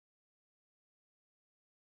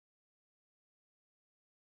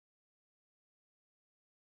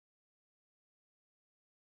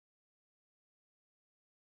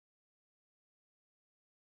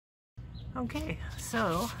Okay,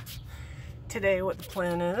 so today what the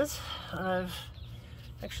plan is, I've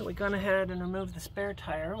actually gone ahead and removed the spare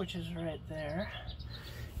tire, which is right there,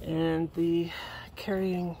 and the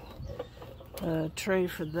carrying tray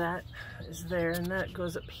for that is there, and that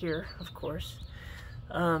goes up here, of course.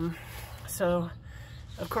 So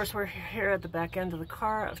of course we're here at the back end of the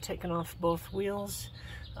car. I've taken off both wheels.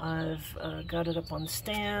 I've got it up on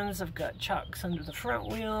stands. I've got chocks under the front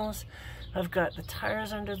wheels. I've got the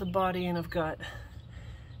tires under the body, and I've got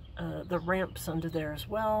the ramps under there as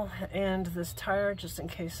well. And this tire, just in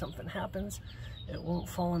case something happens, it won't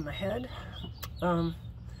fall on my head.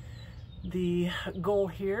 The goal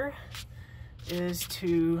here is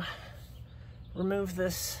to remove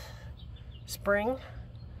this spring.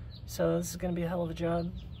 So this is going to be a hell of a job,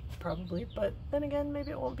 probably, but then again,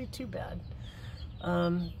 maybe it won't be too bad.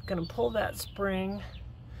 Gonna pull that spring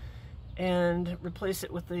and replace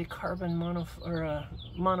it with the carbon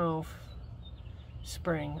mono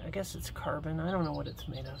spring. I guess it's carbon. I don't know what it's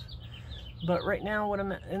made of. But right now what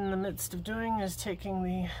I'm in the midst of doing is taking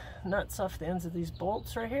the nuts off the ends of these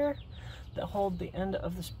bolts right here that hold the end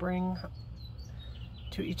of the spring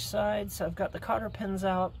to each side. So I've got the cotter pins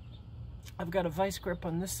out. I've got a vice grip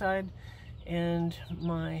on this side and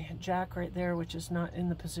my jack right there, which is not in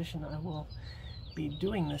the position I will be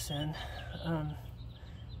doing this in,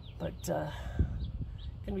 but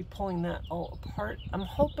gonna be pulling that all apart. I'm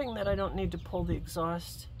hoping that I don't need to pull the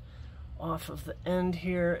exhaust off of the end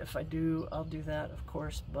here. If I do, I'll do that, of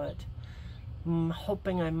course, but I'm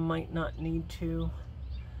hoping I might not need to.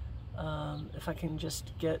 If I can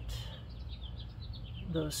just get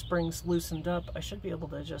those springs loosened up, I should be able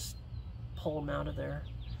to just pull them out of there.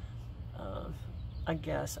 I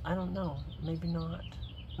guess. I don't know. Maybe not.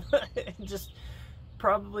 Just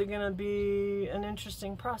probably gonna be an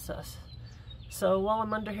interesting process. So while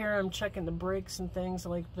I'm under here, I'm checking the brakes and things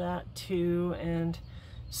like that too, and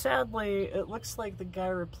sadly it looks like the guy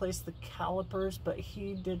replaced the calipers, but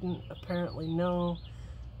he didn't apparently know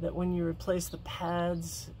that when you replace the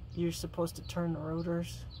pads you're supposed to turn the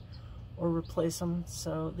rotors or replace them.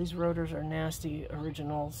 So these rotors are nasty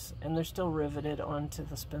originals and they're still riveted onto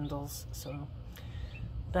the spindles, so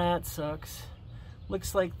that sucks.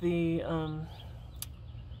 Looks like the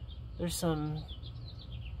there's some,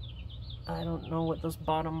 I don't know what those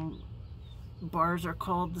bottom bars are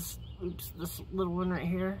called. This little one right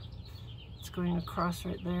here, it's going across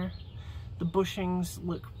right there. The bushings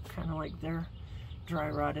look kind of like they're dry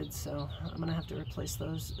rotted, so I'm gonna have to replace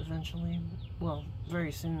those eventually. Well,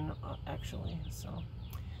 very soon actually. So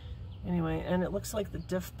anyway, and it looks like the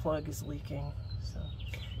diff plug is leaking. So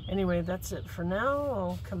anyway, that's it for now.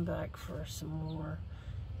 I'll come back for some more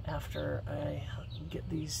after I get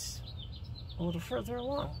these a little further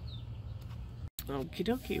along. Okie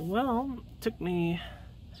dokie. Well, it took me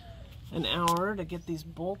an hour to get these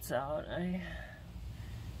bolts out. I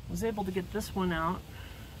was able to get this one out.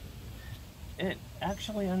 It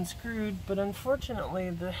actually unscrewed, but unfortunately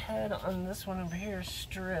the head on this one over here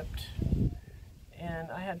stripped,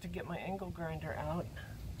 and I had to get my angle grinder out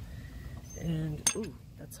and, ooh,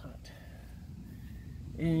 that's hot,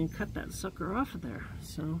 and cut that sucker off of there.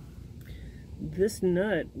 So this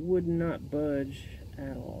nut would not budge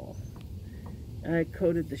at all. I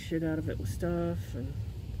coated the shit out of it with stuff and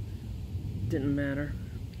didn't matter.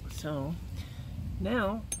 So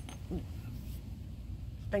now,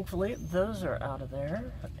 thankfully, those are out of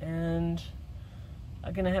there, and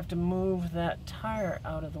I'm gonna have to move that tire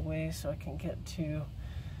out of the way so I can get to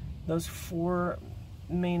those 4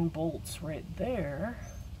 main bolts right there.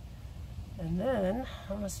 And then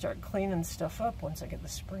I'm gonna start cleaning stuff up once I get the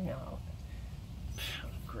spring out.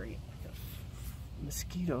 Great, I got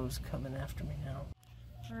mosquitoes coming after me now.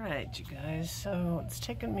 All right, you guys, so it's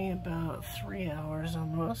taken me about 3 hours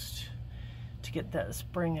almost to get that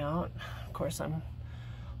spring out. Of course, I'm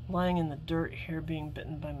lying in the dirt here being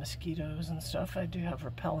bitten by mosquitoes and stuff. I do have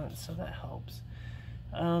repellent, so that helps.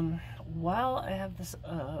 While I have this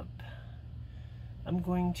up, I'm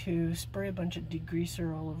going to spray a bunch of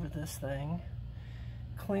degreaser all over this thing,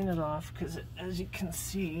 clean it off, because as you can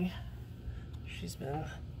see, she's been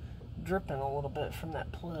dripping a little bit from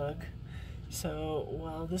that plug. So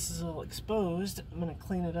while this is all exposed, I'm going to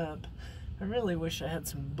clean it up. I really wish I had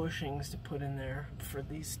some bushings to put in there for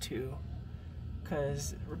these two,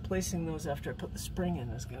 because replacing those after I put the spring in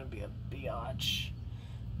is going to be a biatch.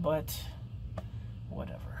 But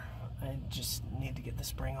whatever, I just need to get the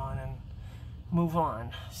spring on and move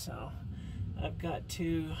on. So I've got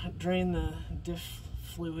to drain the diff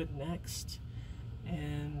fluid next,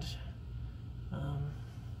 and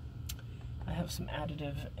I have some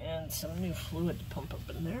additive and some new fluid to pump up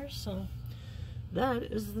in there, so that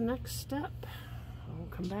is the next step. I'll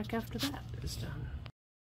come back after that is done.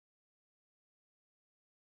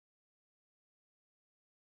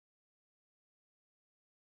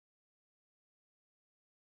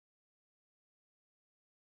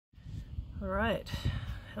 All right,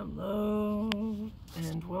 hello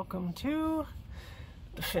and welcome to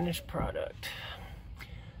the finished product.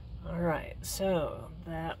 All right, so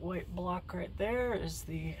that white block right there is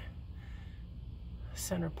the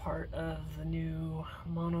center part of the new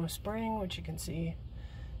monospring, which you can see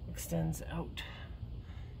extends out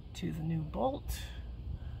to the new bolt.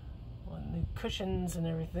 New cushions and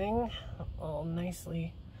everything all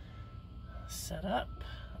nicely set up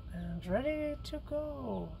and ready to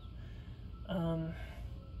go.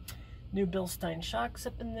 New Bilstein shocks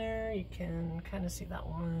up in there. You can kind of see that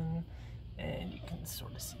one, and you can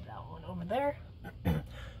sort of see that one over there.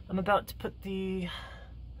 I'm about to put the,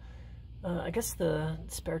 I guess the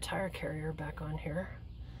spare tire carrier back on here,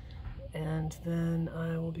 and then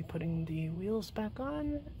I will be putting the wheels back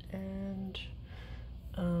on, and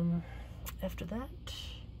after that,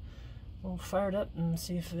 we'll fire it up and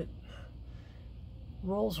see if it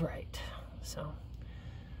rolls right. So,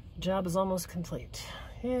 job is almost complete.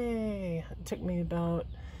 Yay! It took me about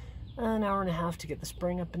an hour and a half to get the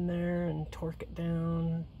spring up in there and torque it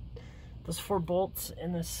down. Those 4 bolts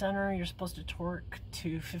in the center, you're supposed to torque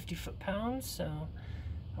to 50 foot-pounds, so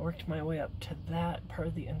I worked my way up to that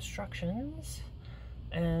per the instructions,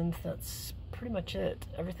 and that's pretty much it.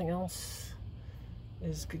 Everything else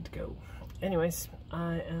is good to go. Anyways,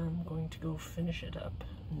 I am going to go finish it up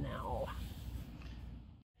now.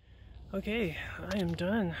 Okay, I am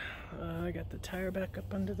done. I got the tire back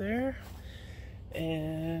up under there,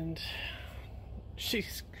 and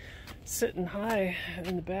she's sitting high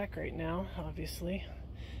in the back right now, obviously.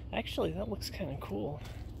 Actually, that looks kind of cool.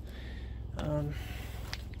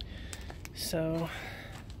 So,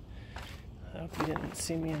 I hope you didn't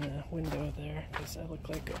see me in the window there, because I look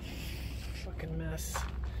like a fucking mess.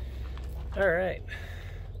 Alright,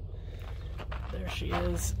 there she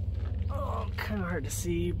is. Oh, kind of hard to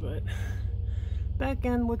see, but back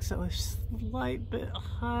end looks a slight bit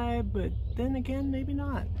high, but then again, maybe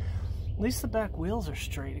not. At least the back wheels are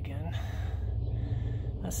straight again.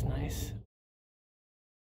 That's nice.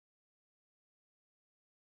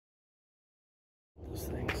 Those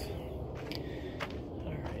things.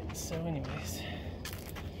 Alright, so anyways.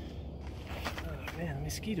 Oh man,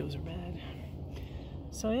 mosquitoes are bad.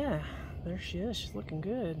 So yeah, there she is. She's looking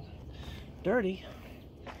good. Dirty,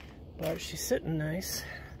 but she's sitting nice.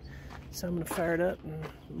 So I'm going to fire it up and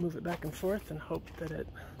move it back and forth and hope that it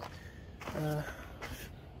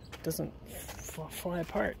doesn't fly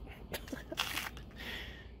apart.